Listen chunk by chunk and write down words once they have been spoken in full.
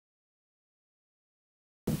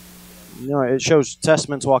It shows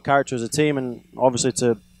testament to our character as a team, and obviously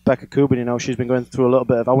to Becca Cuban. She's been going through a little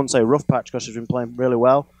bit of, I wouldn't say a rough patch because she's been playing really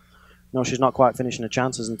well. She's not quite finishing her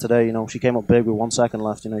chances, and today, she came up big with 1 second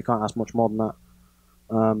left. You can't ask much more than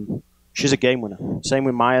that. She's a game winner. Same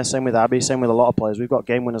with Maya, same with Abby, same with a lot of players. We've got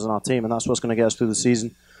game winners on our team, and that's what's going to get us through the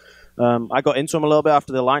season. I got into them a little bit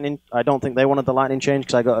after the Lightning. I don't think they wanted the Lightning change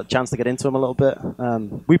because I got a chance to get into them a little bit.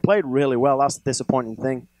 We played really well. That's the disappointing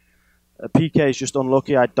thing. PK is just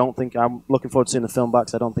unlucky. I'm looking forward to seeing the film back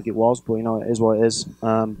because I don't think it was, but it is what it is.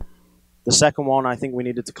 The second one, I think we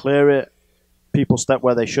needed to clear it. People stepped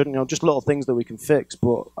where they shouldn't. Just little things that we can fix.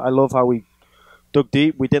 But I love how we dug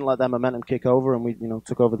deep. We didn't let that momentum kick over, and we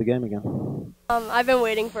took over the game again. I've been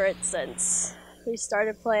waiting for it since we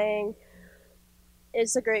started playing.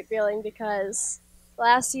 It's a great feeling because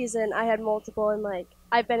last season I had multiple, and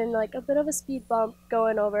I've been in a bit of a speed bump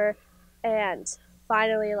going over, and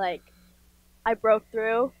finally I broke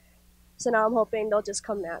through. So now I'm hoping they'll just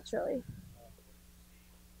come naturally.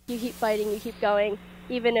 You keep fighting, you keep going,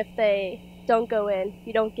 even if they don't go in,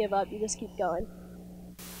 you don't give up, you just keep going.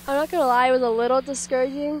 I'm not gonna lie, it was a little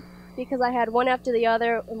discouraging because I had one after the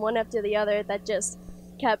other and one after the other that just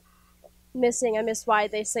kept missing. I missed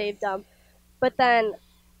wide, they saved them. But then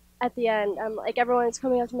at the end, everyone's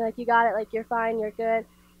coming up to me you got it, you're fine, you're good.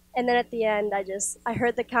 And then at the end, I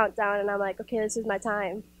heard the countdown and I'm okay, this is my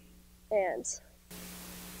time. And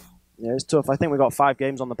yeah, it's tough. I think we've got 5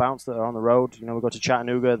 games on the bounce that are on the road. We go to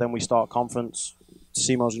Chattanooga, then we start conference.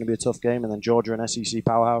 SEMO's going to be a tough game, and then Georgia and SEC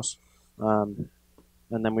powerhouse. And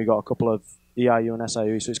then we got a couple of EIU and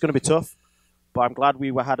SIU. So it's going to be tough. But I'm glad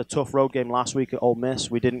we had a tough road game last week at Ole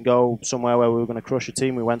Miss. We didn't go somewhere where we were going to crush a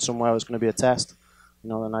team. We went somewhere it was going to be a test.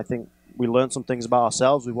 And I think we learned some things about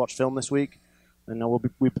ourselves. We watched film this week, and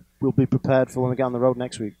we'll be prepared for when we get on the road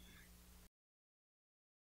next week.